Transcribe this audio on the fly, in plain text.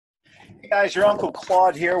Guys, your Uncle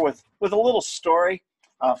Claude here with a little story.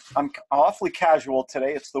 I'm awfully casual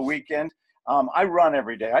today. It's the weekend. I run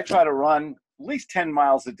every day. I try to run at least 10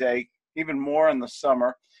 miles a day, even more in the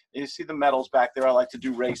summer. You see the medals back there. I like to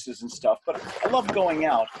do races and stuff, but I love going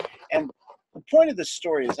out. And the point of this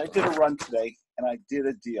story is I did a run today, and I did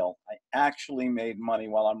a deal. I actually made money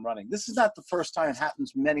while I'm running. This is not the first time. It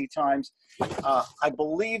happens many times. I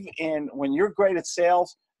believe in when you're great at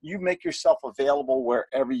sales, you make yourself available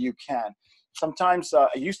wherever you can. Sometimes I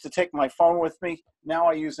used to take my phone with me. Now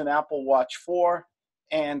I use an Apple Watch 4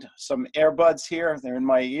 and some earbuds here. They're in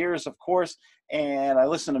my ears, of course, and I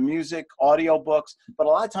listen to music, audiobooks. But a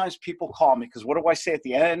lot of times people call me, because what do I say at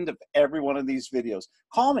the end of every one of these videos?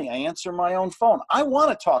 Call me. I answer my own phone. I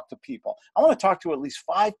want to talk to people. I want to talk to at least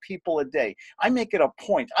 5 people a day. I make it a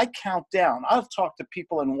point. I count down. I'll talk to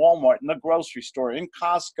people in Walmart, in the grocery store, in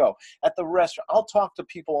Costco, at the restaurant. I'll talk to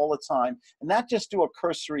people all the time, and not just do a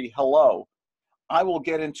cursory hello. I will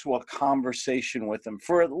get into a conversation with them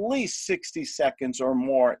for at least 60 seconds or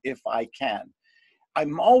more if I can.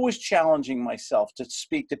 I'm always challenging myself to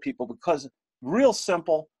speak to people because, real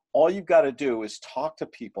simple, all you've got to do is talk to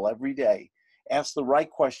people every day. Ask the right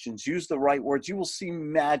questions, use the right words. You will see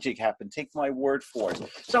magic happen. Take my word for it.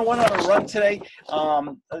 So I went on a run today.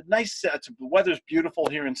 The weather's beautiful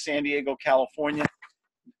here in San Diego, California.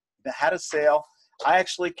 Had a sale. I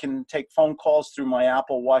actually can take phone calls through my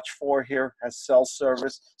Apple Watch 4 here, has cell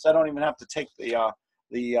service, so I don't even have to take the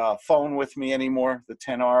phone with me anymore, the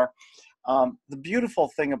 10R. The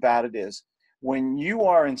beautiful thing about it is when you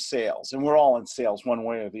are in sales, and we're all in sales one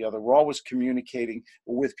way or the other, we're always communicating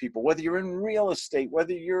with people, whether you're in real estate,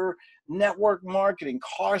 whether you're network marketing,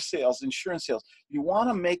 car sales, insurance sales, you want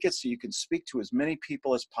to make it so you can speak to as many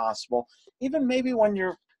people as possible, even maybe when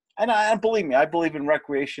you're and believe me, I believe in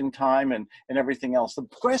recreation time and everything else.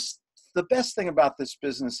 The best thing about this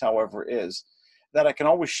business, however, is that I can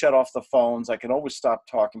always shut off the phones. I can always stop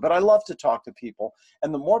talking. But I love to talk to people.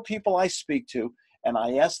 And the more people I speak to, and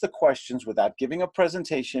I ask the questions without giving a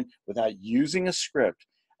presentation, without using a script,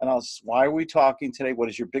 and I'll say, why are we talking today? What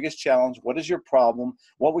is your biggest challenge? What is your problem?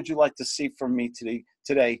 What would you like to see from me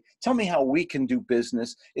today? Tell me how we can do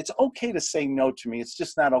business. It's okay to say no to me. It's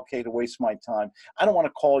just not okay to waste my time. I don't want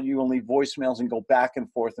to call you and leave voicemails and go back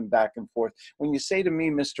and forth and back and forth. When you say to me,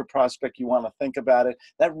 Mr. Prospect, you want to think about it,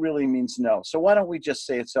 that really means no. So why don't we just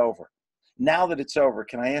say it's over? Now that it's over,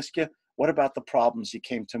 can I ask you, what about the problems you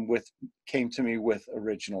came to me with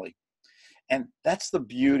originally? And that's the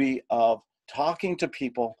beauty of talking to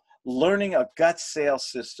people, learning a gut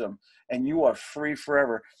sales system, and you are free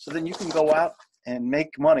forever. So then you can go out and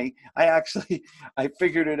make money. I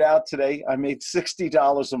figured it out today. I made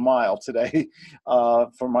 $60 a mile today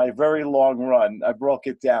for my very long run. I broke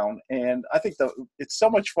it down. And I think it's so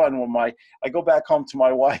much fun when I go back home to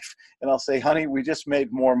my wife and I'll say, honey, we just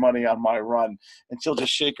made more money on my run. And she'll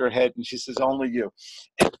just shake her head and she says, only you.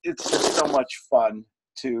 It's just so much fun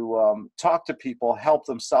to talk to people, help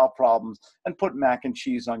them solve problems, and put mac and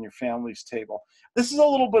cheese on your family's table. This is a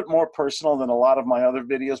little bit more personal than a lot of my other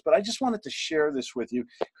videos, but I just wanted to share this with you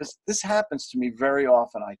because this happens to me very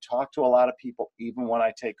often. I talk to a lot of people even when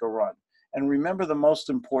I take a run. And remember the most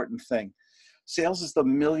important thing. Sales is the $1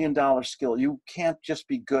 million skill. You can't just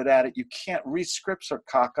be good at it. You can't read scripts or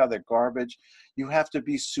caca, they're garbage. You have to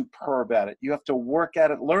be superb at it. You have to work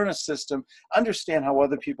at it, learn a system, understand how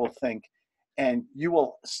other people think, and you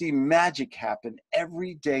will see magic happen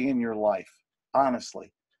every day in your life,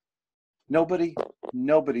 honestly. Nobody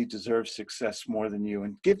deserves success more than you.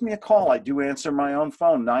 And give me a call. I do answer my own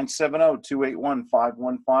phone,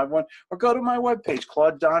 970-281-5151, or go to my webpage,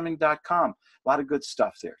 claudediamond.com. A lot of good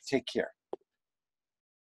stuff there. Take care.